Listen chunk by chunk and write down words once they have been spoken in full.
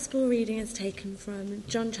The Gospel reading is taken from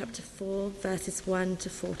John chapter 4, verses 1 to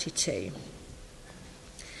 42.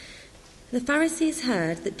 The Pharisees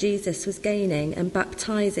heard that Jesus was gaining and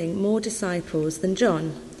baptizing more disciples than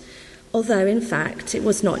John, although in fact it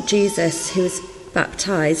was not Jesus who was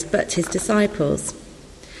baptized but his disciples.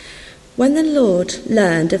 When the Lord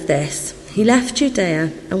learned of this, he left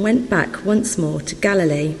Judea and went back once more to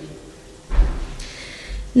Galilee.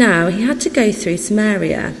 Now he had to go through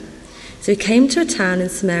Samaria. So he came to a town in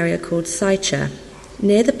Samaria called Sychar,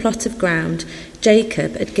 near the plot of ground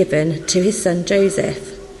Jacob had given to his son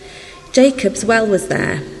Joseph. Jacob's well was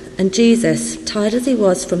there, and Jesus, tired as he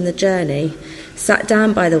was from the journey, sat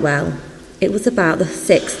down by the well. It was about the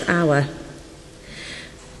 6th hour.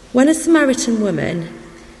 When a Samaritan woman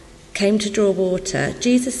came to draw water,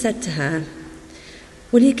 Jesus said to her,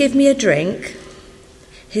 "Will you give me a drink?"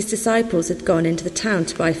 His disciples had gone into the town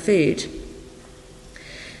to buy food.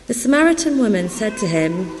 The Samaritan woman said to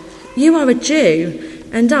him, "You are a Jew,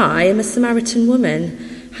 and I am a Samaritan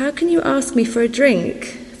woman. How can you ask me for a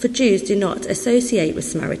drink?" For Jews do not associate with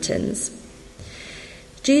Samaritans.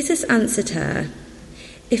 Jesus answered her,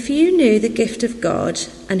 "If you knew the gift of God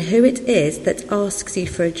and who it is that asks you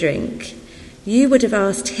for a drink, you would have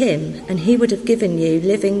asked him, and he would have given you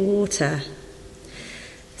living water."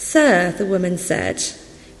 "Sir," the woman said,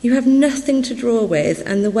 "you have nothing to draw with,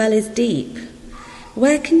 and the well is deep.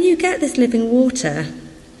 Where can you get this living water?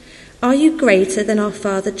 Are you greater than our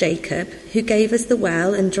father Jacob, who gave us the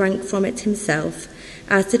well and drank from it himself,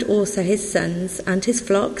 as did also his sons and his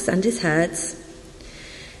flocks and his herds?"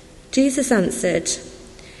 Jesus answered,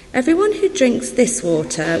 "Everyone who drinks this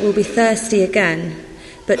water will be thirsty again,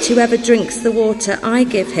 but whoever drinks the water I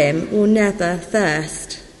give him will never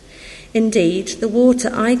thirst. Indeed, the water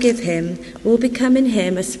I give him will become in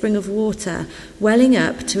him a spring of water, welling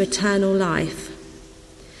up to eternal life."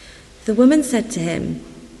 The woman said to him,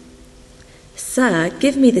 "Sir,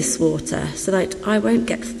 give me this water so that I won't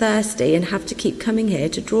get thirsty and have to keep coming here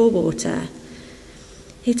to draw water."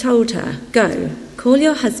 He told her, "Go, call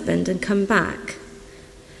your husband and come back."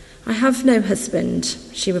 "I have no husband,"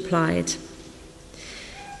 she replied.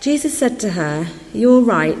 Jesus said to her, "You're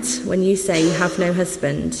right when you say you have no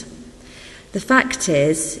husband. The fact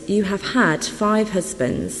is, you have had 5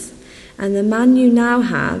 husbands, and the man you now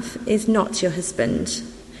have is not your husband.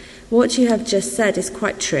 What you have just said is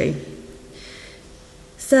quite true."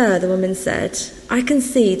 "Sir," the woman said, "I can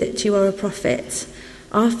see that you are a prophet.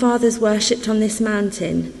 Our fathers worshipped on this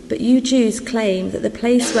mountain, but you Jews claim that the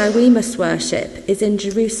place where we must worship is in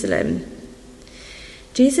Jerusalem."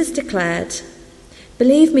 Jesus declared,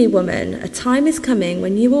 "Believe me, woman, a time is coming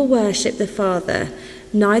when you will worship the Father,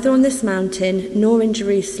 neither on this mountain nor in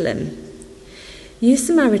Jerusalem. You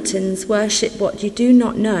Samaritans worship what you do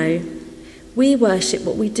not know. We worship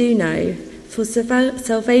what we do know, for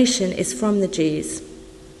salvation is from the Jews.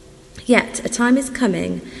 Yet a time is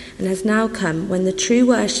coming, and has now come, when the true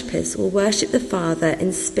worshippers will worship the Father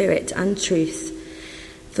in spirit and truth,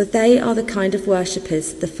 for they are the kind of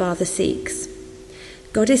worshippers the Father seeks.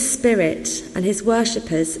 God is spirit, and his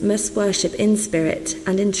worshippers must worship in spirit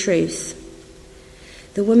and in truth."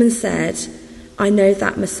 The woman said, "I know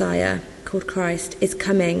that Messiah, called Christ, is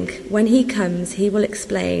coming. When he comes, he will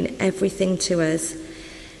explain everything to us."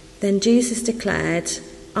 Then Jesus declared,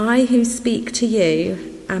 "I who speak to you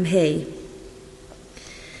am he."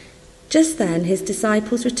 Just then his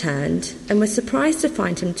disciples returned and were surprised to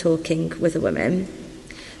find him talking with a woman.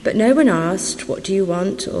 But no one asked, "What do you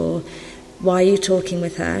want?" or "Why are you talking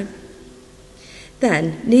with her?"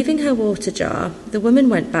 Then, leaving her water jar, the woman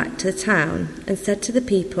went back to the town and said to the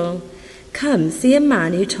people, "Come, see a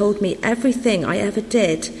man who told me everything I ever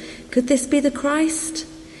did. Could this be the Christ?"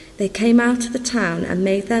 They came out of the town and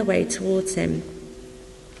made their way towards him.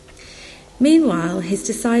 Meanwhile, his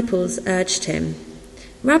disciples urged him,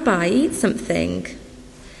 "Rabbi, eat something."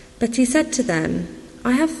 But he said to them,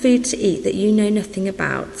 "I have food to eat that you know nothing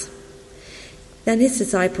about." Then his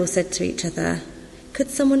disciples said to each other, "Could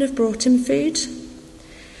someone have brought him food?"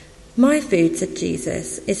 "My food," said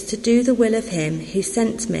Jesus, "is to do the will of him who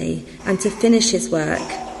sent me and to finish his work.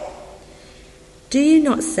 Do you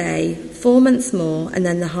not say, 4 months more and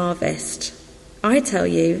then the harvest? I tell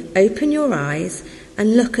you, open your eyes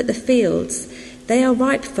and look at the fields. They are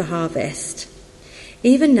ripe for harvest.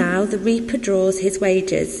 Even now the reaper draws his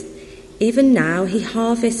wages. Even now he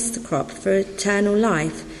harvests the crop for eternal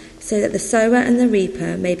life, so that the sower and the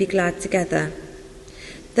reaper may be glad together.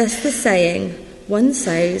 Thus the saying, 'One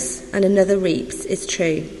sows and another reaps,' is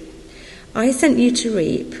true. I sent you to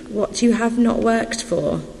reap what you have not worked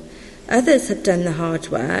for. Others have done the hard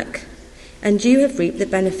work, and you have reaped the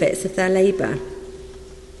benefits of their labour."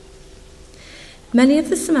 Many of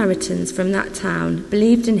the Samaritans from that town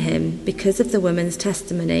believed in him because of the woman's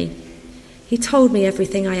testimony. He told me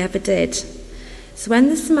everything I ever did. So when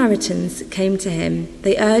the Samaritans came to him,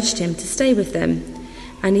 they urged him to stay with them,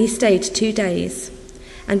 and he stayed 2 days.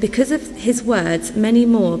 And because of his words, many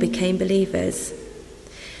more became believers.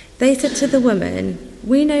 They said to the woman,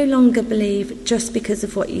 "We no longer believe just because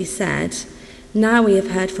of what you said. Now we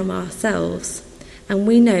have heard from ourselves, and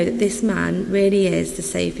we know that this man really is the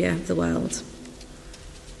Saviour of the world."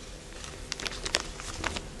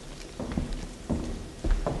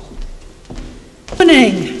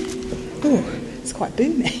 Morning. Oh, it's quite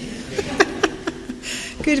boomy.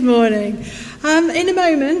 Good morning. In a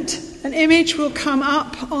moment, an image will come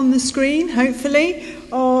up on the screen, hopefully,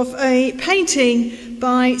 of a painting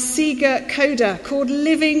by Siga Koda called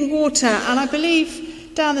Living Water. And I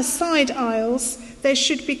believe down the side aisles there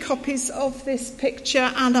should be copies of this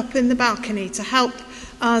picture and up in the balcony to help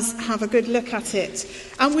us have a good look at it.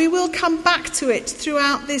 And we will come back to it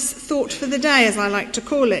throughout this thought for the day, as I like to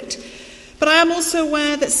call it. But I am also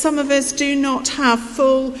aware that some of us do not have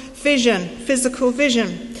full vision, physical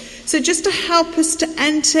vision. So just to help us to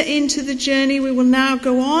enter into the journey we will now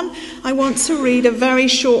go on, I want to read a very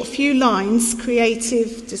short few lines,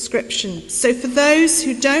 creative description. So for those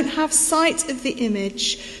who don't have sight of the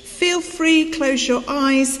image, feel free, close your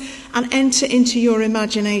eyes and enter into your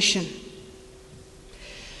imagination.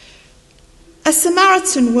 A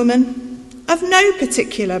Samaritan woman of no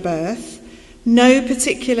particular birth, no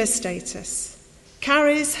particular status,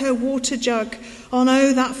 carries her water jug on,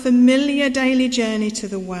 that familiar daily journey to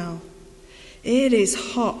the well. It is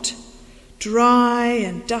hot, dry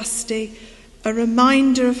and dusty, a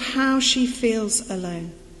reminder of how she feels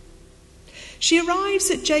alone. She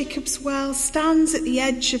arrives at Jacob's well, stands at the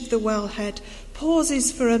edge of the wellhead,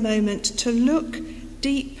 pauses for a moment to look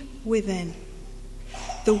deep within.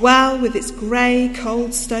 The well, with its grey,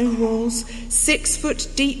 cold stone walls, 6 foot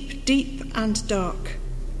deep, deep and dark.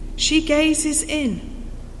 She gazes in,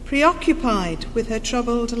 preoccupied with her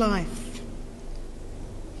troubled life.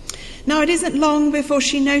 Now it isn't long before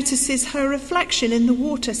she notices her reflection in the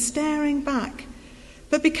water staring back,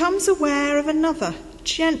 but becomes aware of another,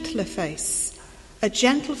 gentler face, a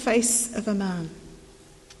gentle face of a man.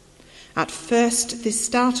 At first this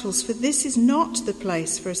startles, for this is not the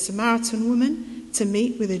place for a Samaritan woman to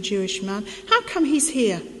meet with a Jewish man. How come he's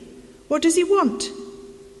here? What does he want?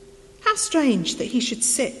 How strange that he should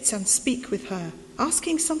sit and speak with her,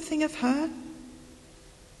 asking something of her.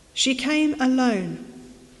 She came alone,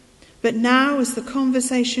 but now as the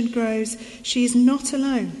conversation grows, she is not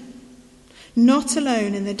alone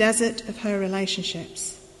in the desert of her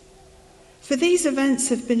relationships. For these events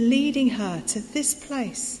have been leading her to this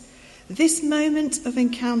place, this moment of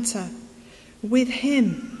encounter with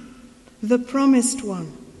him, the promised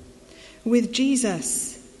one, with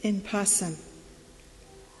Jesus in person.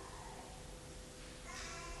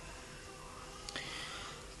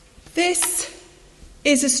 This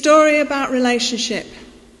is a story about relationship.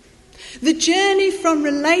 The journey from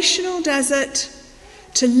relational desert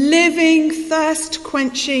to living,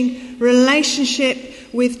 thirst-quenching relationship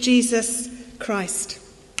with Jesus Christ.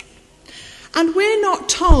 And we're not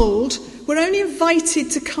told, we're only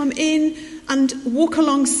invited to come in and walk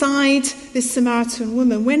alongside this Samaritan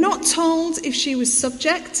woman. We're not told if she was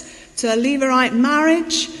subject to a Levirate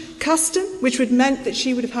marriage custom, which would meant that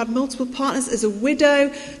she would have had multiple partners as a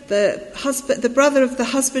widow. The brother of the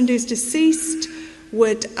husband who's deceased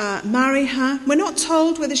would marry her. We're not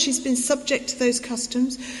told whether she's been subject to those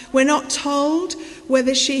customs. We're not told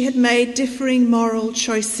whether she had made differing moral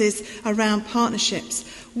choices around partnerships.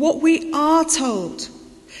 What we are told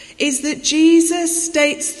is that Jesus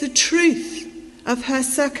states the truth of her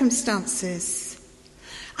circumstances,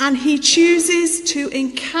 and he chooses to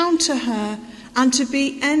encounter her and to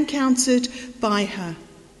be encountered by her.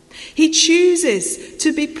 He chooses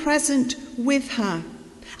to be present with her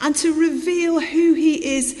and to reveal who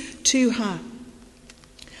he is to her.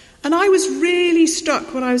 And I was really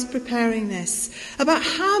struck when I was preparing this about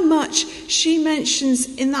how much she mentions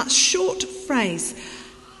in that short phrase,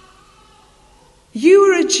 "You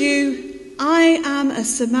are a Jew, I am a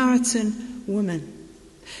Samaritan woman."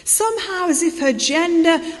 Somehow as if her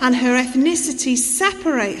gender and her ethnicity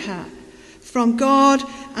separate her from God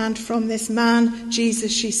and from this man,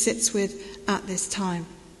 Jesus, she sits with at this time.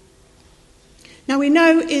 Now we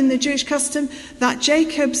know in the Jewish custom that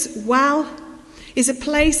Jacob's well is a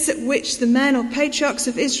place at which the men or patriarchs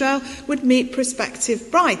of Israel would meet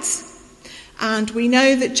prospective brides. And we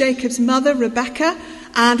know that Jacob's mother, Rebekah,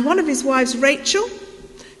 and one of his wives, Rachel,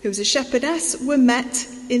 who was a shepherdess, were met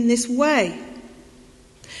in this way.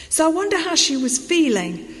 So I wonder how she was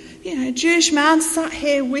feeling a Jewish man sat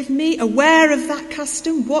here with me, aware of that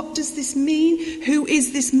custom. What does this mean? Who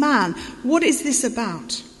is this man? What is this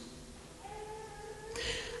about?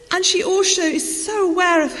 And she also is so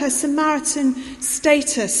aware of her Samaritan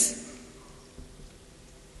status.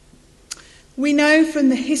 We know from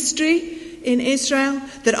the history in Israel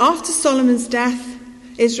that after Solomon's death,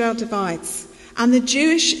 Israel divides. And the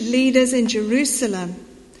Jewish leaders in Jerusalem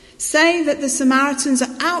say that the Samaritans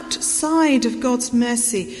are outside of God's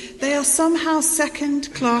mercy. They are somehow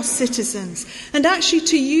second-class citizens. And actually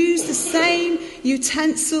to use the same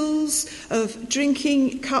utensils of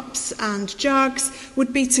drinking cups and jugs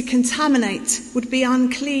would be to contaminate, would be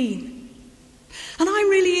unclean. And I'm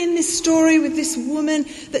really in this story with this woman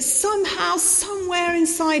that somehow, somewhere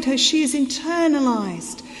inside her, she has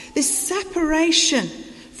internalized this separation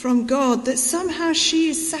from God, that somehow she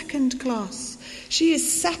is second class. She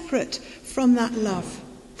is separate from that love.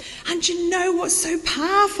 And you know what's so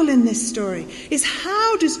powerful in this story is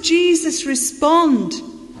how does Jesus respond?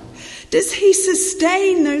 Does he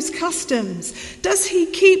sustain those customs? Does he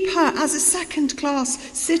keep her as a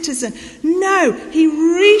second-class citizen? No, he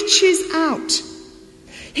reaches out.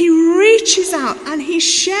 He reaches out and he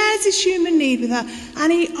shares his human need with her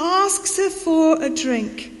and he asks her for a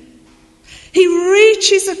drink. He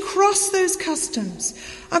reaches across those customs,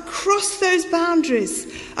 across those boundaries,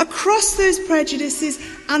 across those prejudices,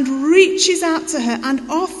 and reaches out to her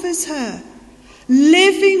and offers her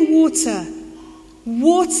living water,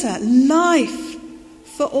 life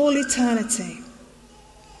for all eternity.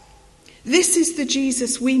 This is the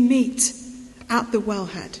Jesus we meet at the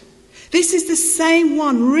wellhead. This is the same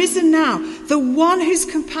one, risen now, the one whose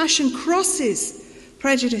compassion crosses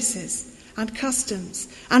prejudices and customs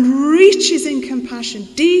and reaches in compassion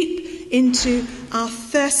deep into our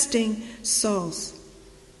thirsting souls.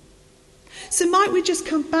 So might we just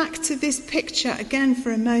come back to this picture again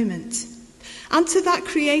for a moment and to that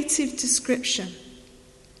creative description.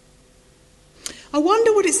 I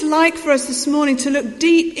wonder what it's like for us this morning to look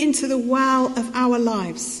deep into the well of our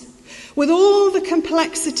lives. With all the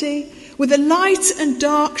complexity, with the light and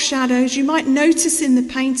dark shadows, you might notice in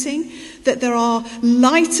the painting that there are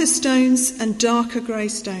lighter stones and darker grey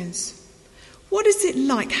stones. What is it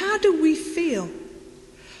like? How do we feel?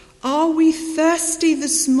 Are we thirsty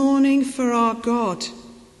this morning for our God?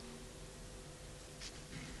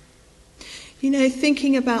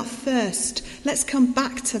 Thinking about thirst, let's come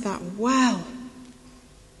back to that well.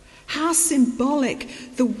 How symbolic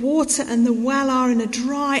the water and the well are in a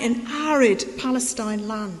dry and arid Palestine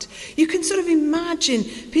land. You can sort of imagine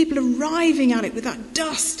people arriving at it with that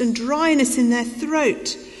dust and dryness in their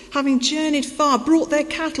throat, having journeyed far, brought their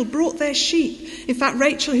cattle, brought their sheep. In fact,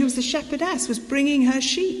 Rachel, who was the shepherdess, was bringing her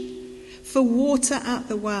sheep for water at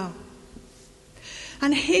the well.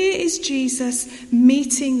 And here is Jesus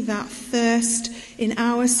meeting that thirst in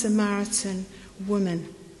our Samaritan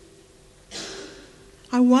woman.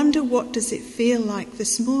 I wonder, what does it feel like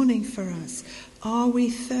this morning for us? Are we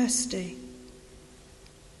thirsty?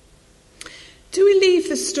 Do we leave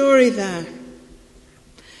the story there,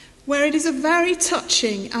 where it is a very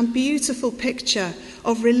touching and beautiful picture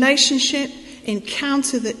of relationship,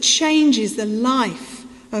 encounter that changes the life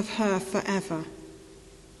of her forever?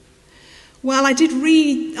 Well, I did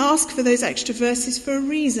ask for those extra verses for a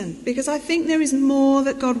reason, because I think there is more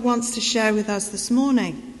that God wants to share with us this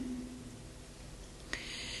morning.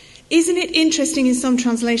 Isn't it interesting in some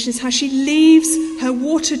translations how she leaves her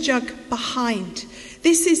water jug behind?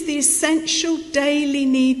 This is the essential daily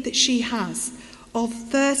need that she has of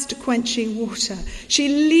thirst-quenching water. She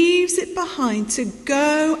leaves it behind to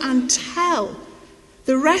go and tell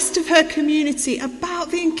the rest of her community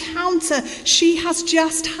about the encounter she has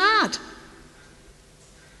just had.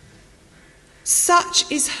 Such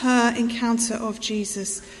is her encounter of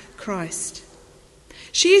Jesus Christ.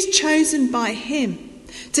 She is chosen by him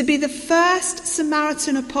to be the first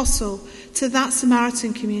Samaritan apostle to that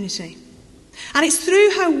Samaritan community. And it's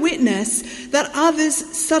through her witness that others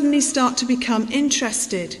suddenly start to become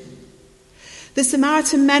interested. The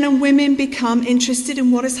Samaritan men and women become interested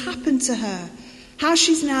in what has happened to her, how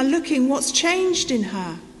she's now looking, what's changed in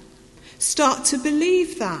her. Start to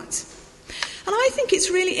believe that. And I think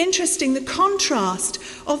it's really interesting, the contrast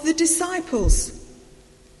of the disciples.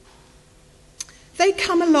 They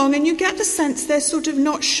come along and you get the sense they're sort of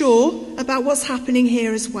not sure about what's happening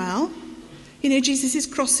here as well. Jesus is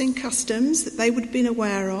crossing customs that they would have been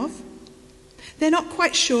aware of. They're not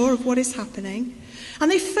quite sure of what is happening.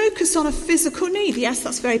 And they focus on a physical need. Yes,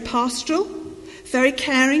 that's very pastoral, very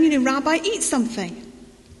caring. Rabbi, eat something.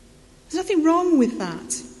 There's nothing wrong with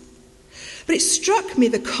that. But it struck me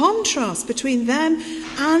the contrast between them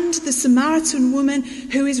and the Samaritan woman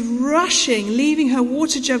who is rushing, leaving her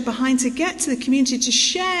water jug behind to get to the community to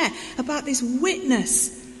share about this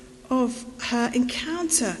witness of her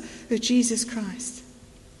encounter with Jesus Christ.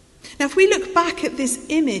 Now, if we look back at this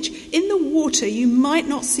image, in the water, you might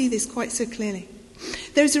not see this quite so clearly.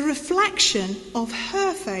 There's a reflection of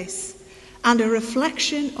her face and a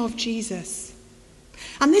reflection of Jesus.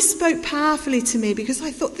 And this spoke powerfully to me because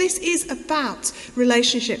I thought this is about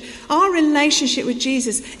relationship. Our relationship with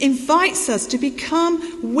Jesus invites us to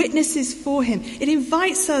become witnesses for him. It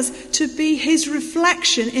invites us to be his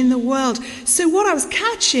reflection in the world. So what I was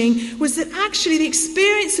catching was that actually the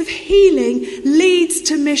experience of healing leads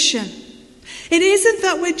to mission. It isn't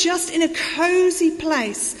that we're just in a cozy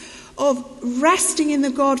place of resting in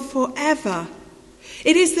the God forever.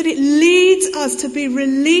 It is that it leads us to be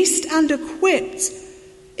released and equipped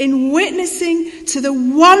in witnessing to the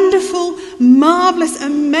wonderful, marvellous,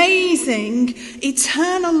 amazing,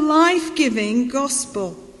 eternal, life-giving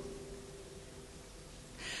gospel.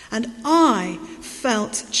 And I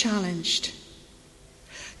felt challenged.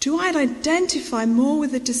 Do I identify more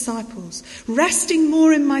with the disciples, resting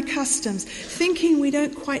more in my customs, thinking we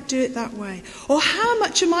don't quite do it that way? Or how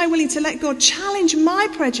much am I willing to let God challenge my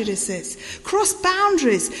prejudices, cross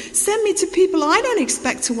boundaries, send me to people I don't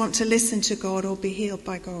expect to want to listen to God or be healed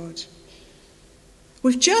by God?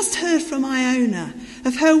 We've just heard from Iona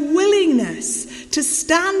of her willingness to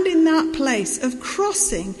stand in that place of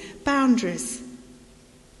crossing boundaries.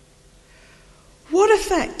 What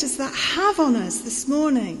effect does that have on us this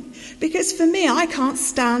morning? Because for me, I can't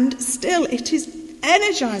stand still. It is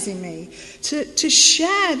energizing me to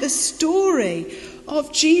share the story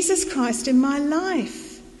of Jesus Christ in my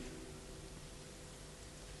life.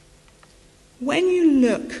 When you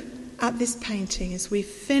look at this painting as we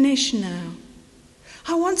finish now,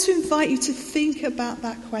 I want to invite you to think about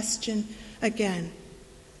that question again.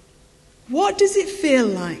 What does it feel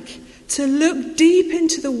like to look deep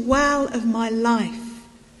into the well of my life?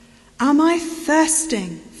 Am I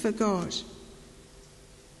thirsting for God?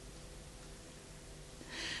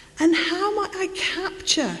 And how might I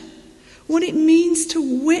capture what it means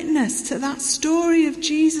to witness to that story of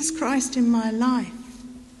Jesus Christ in my life?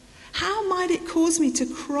 How might it cause me to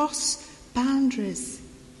cross boundaries,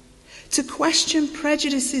 to question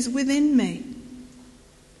prejudices within me,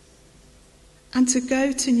 and to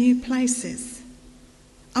go to new places?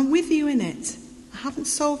 I'm with you in it. I haven't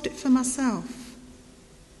solved it for myself.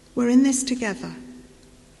 We're in this together.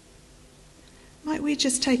 Might we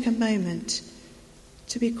just take a moment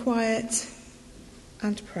to be quiet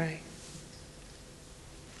and pray?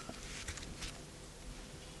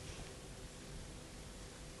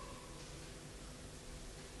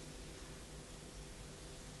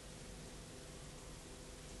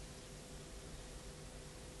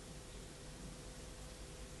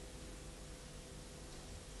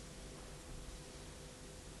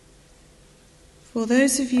 For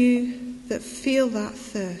those of you that feel that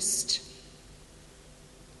thirst,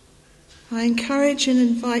 I encourage and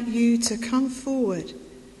invite you to come forward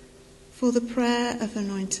for the prayer of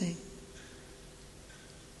anointing.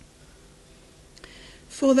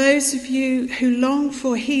 For those of you who long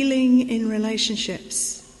for healing in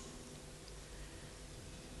relationships,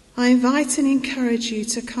 I invite and encourage you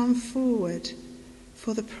to come forward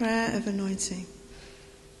for the prayer of anointing.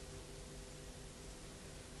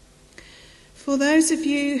 For those of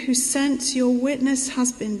you who sense your witness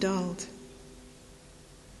has been dulled,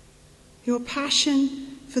 your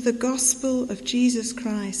passion for the gospel of Jesus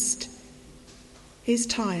Christ is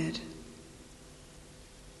tired,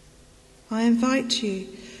 I invite you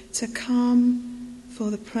to come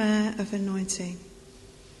for the prayer of anointing.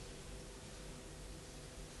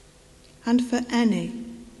 And for any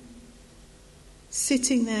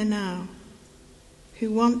sitting there now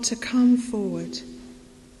who want to come forward,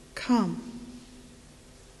 come.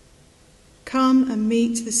 Come and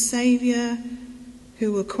meet the Saviour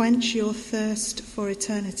who will quench your thirst for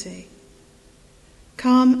eternity.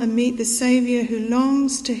 Come and meet the Saviour who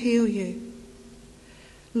longs to heal you,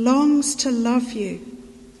 longs to love you.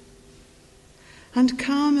 And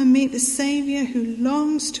come and meet the Saviour who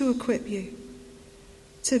longs to equip you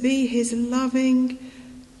to be his loving,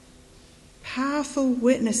 powerful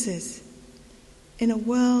witnesses in a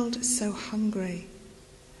world so hungry.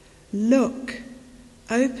 Look.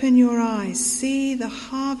 Open your eyes. See, the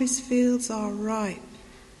harvest fields are ripe.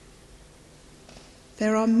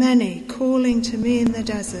 There are many calling to me in the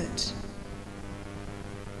desert.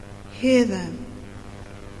 Hear them.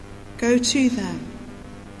 Go to them.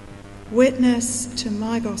 Witness to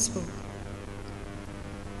my gospel.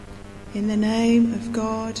 In the name of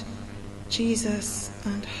God Jesus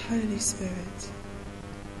and Holy Spirit.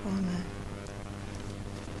 Amen.